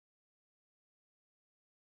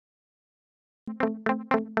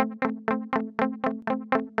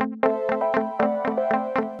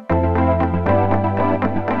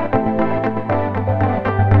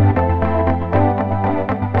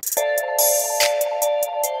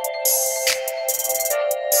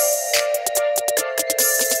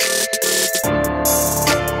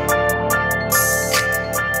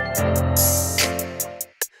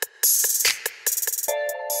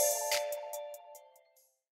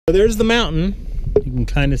There's the mountain, you can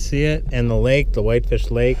kind of see it, and the lake, the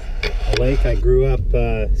Whitefish Lake, a lake I grew up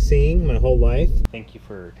seeing my whole life. Thank you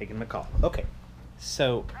for taking the call. Okay,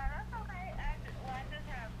 so That's okay. I just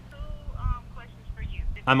have two questions for you.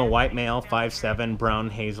 I'm a white male, 5'7", brown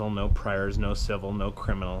hazel, no priors, no civil, no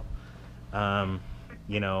criminal.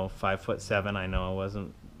 You know, 5'7". I know I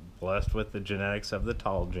wasn't blessed with the genetics of the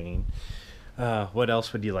tall gene. What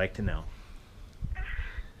else would you like to know?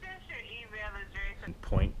 And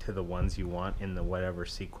point to the ones you want in the whatever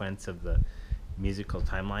sequence of the musical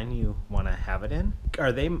timeline you want to have it in.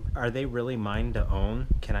 Are they really mine to own?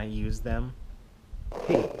 Can I use them?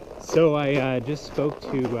 Hey, so I just spoke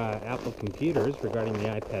to Apple Computers regarding the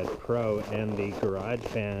iPad Pro and the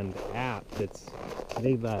GarageBand app.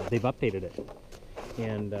 They've updated it,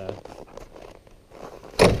 and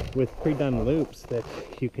with pre-done loops that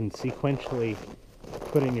you can sequentially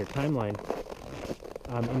put in your timeline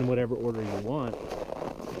in whatever order you want,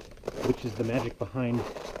 which is the magic behind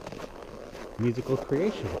musical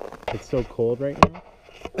creation. It's so cold right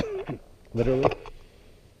now, literally.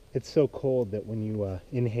 It's so cold that when you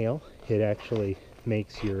inhale, it actually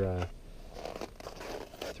makes your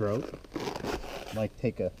throat, like,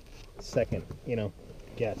 take a second, you know,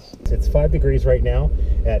 guess. It's 5 degrees right now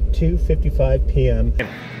at 2:55 p.m.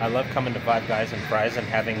 I love coming to Five Guys and Fries and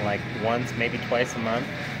having, like, once, maybe twice a month,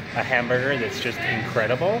 a hamburger that's just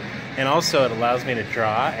incredible, and also it allows me to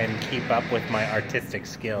draw and keep up with my artistic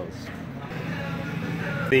skills.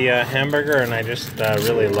 The hamburger, and I just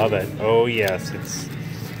really love it. Oh yes, it's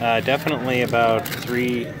definitely about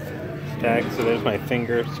 3 tags, so there's my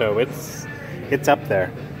finger, so it's up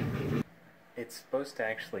there. It's supposed to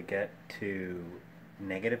actually get to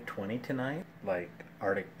 -20 tonight, like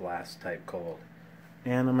Arctic blast type cold.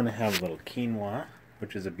 And I'm gonna have a little quinoa,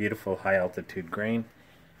 which is a beautiful high altitude grain,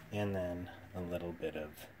 and then a little bit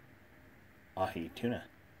of ahi tuna.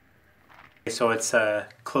 So it's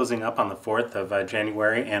closing up on the 4th of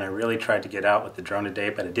January, and I really tried to get out with the drone today,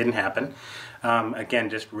 but it didn't happen. Again,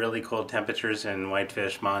 just really cold temperatures in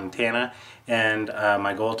Whitefish, Montana, and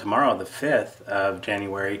my goal tomorrow, the 5th of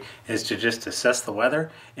January, is to just assess the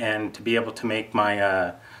weather and to be able to make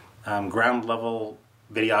my ground level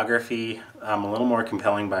videography a little more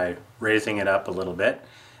compelling by raising it up a little bit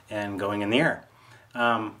and going in the air.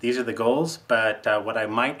 These are the goals, but what I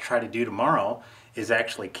might try to do tomorrow is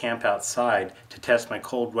actually camp outside to test my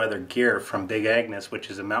cold weather gear from Big Agnes, which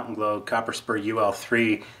is a Mountain Glow Copper Spur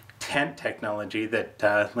UL3 tent technology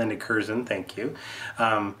that Linda Curzon, thank you,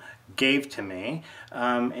 gave to me.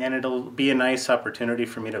 And it'll be a nice opportunity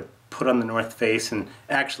for me to put on the North Face and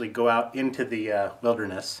actually go out into the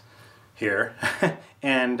wilderness here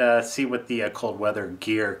and see what the cold weather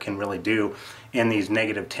gear can really do in these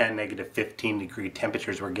 -10, -15 degree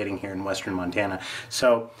temperatures we're getting here in western Montana.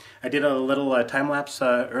 So I did a little time lapse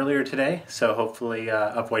earlier today, so hopefully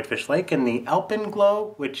of Whitefish Lake and the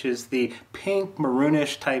ALPENGLOW, which is the pink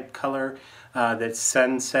maroonish type color that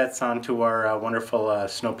sunsets onto our wonderful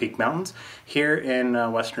Snow Peak Mountains here in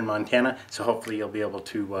western Montana. So hopefully you'll be able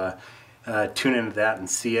to tune into that and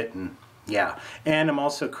see it. And yeah, and I'm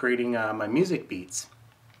also creating my music beats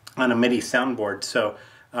on a MIDI soundboard. So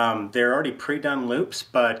they're already pre-done loops,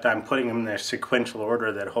 but I'm putting them in a sequential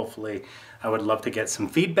order that hopefully I would love to get some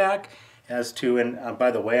feedback as to. And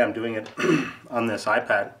by the way, I'm doing it on this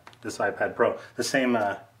iPad Pro, the same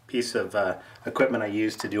piece of equipment I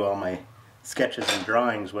use to do all my sketches and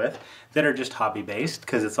drawings with, that are just hobby-based,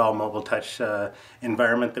 because it's all mobile touch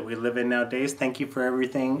environment that we live in nowadays. Thank you for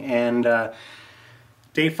everything, and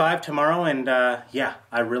Day 5 tomorrow, and yeah,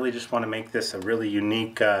 I really just want to make this a really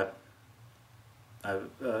unique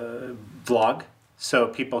vlog, so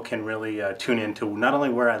people can really tune into not only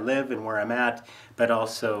where I live and where I'm at, but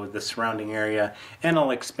also the surrounding area, and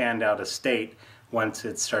I'll expand out of state once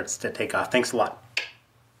it starts to take off. Thanks a lot.